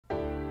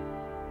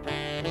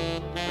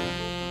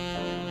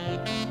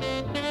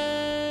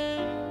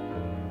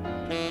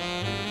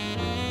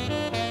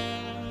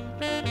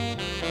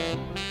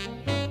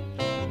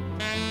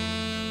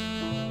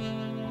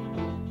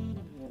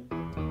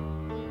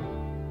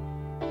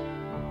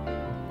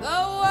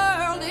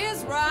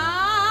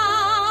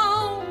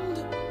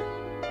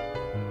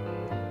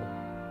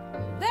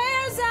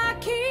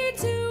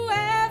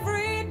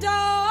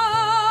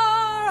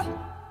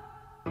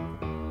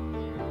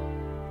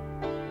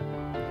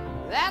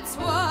That's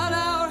what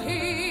our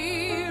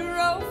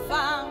hero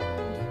found.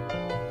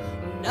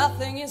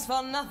 Nothing is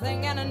for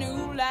nothing, and a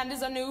new land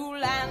is a new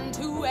land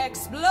to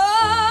explore.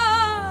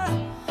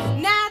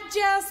 Not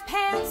just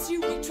paths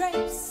you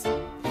retrace,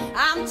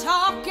 I'm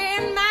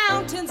talking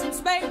mountains and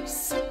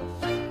space.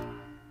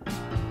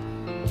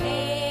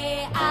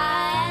 Hey,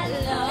 I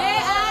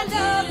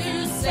love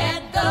you,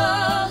 said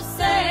those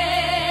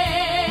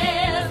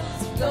sails.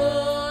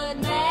 Good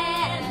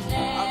man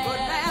never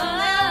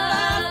fails.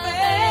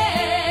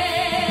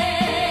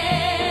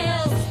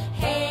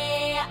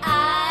 Hey,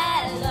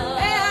 I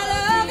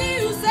love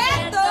you,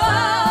 said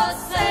those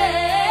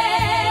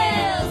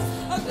sails.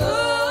 A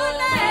good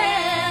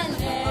man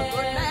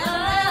never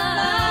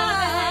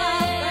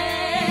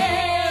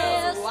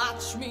fails.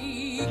 Watch me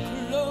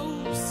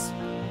close.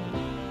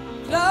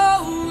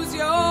 Close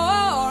your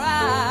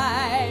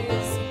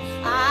eyes.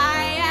 I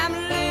am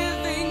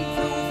living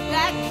proof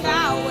that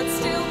cowards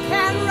still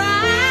can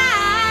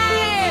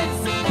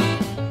rise.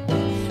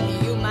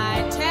 You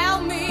might tell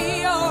me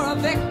you're a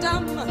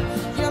victim,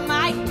 you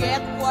might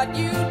get what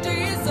you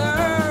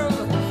deserve,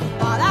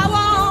 but I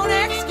won't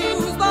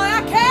excuse, boy,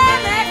 I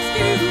can't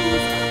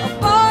excuse a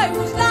boy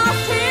who's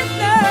lost his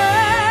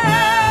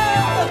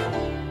nerve.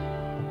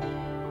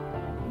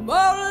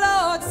 Oh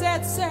Lord,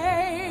 set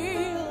sail.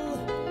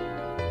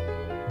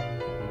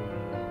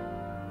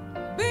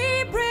 Be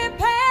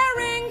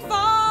preparing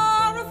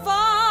for a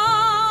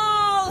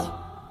fall.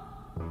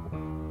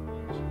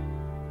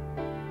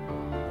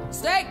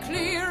 Stay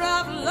clear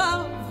of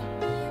love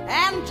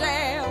and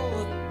jail.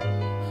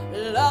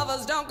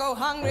 Lovers don't go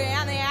hungry,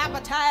 and the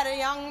appetite of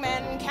young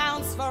men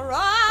counts for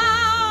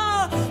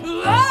all.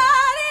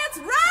 But it's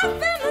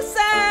rough in the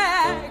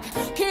sack.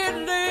 Kid,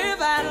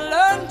 live and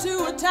learn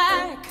to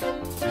attack.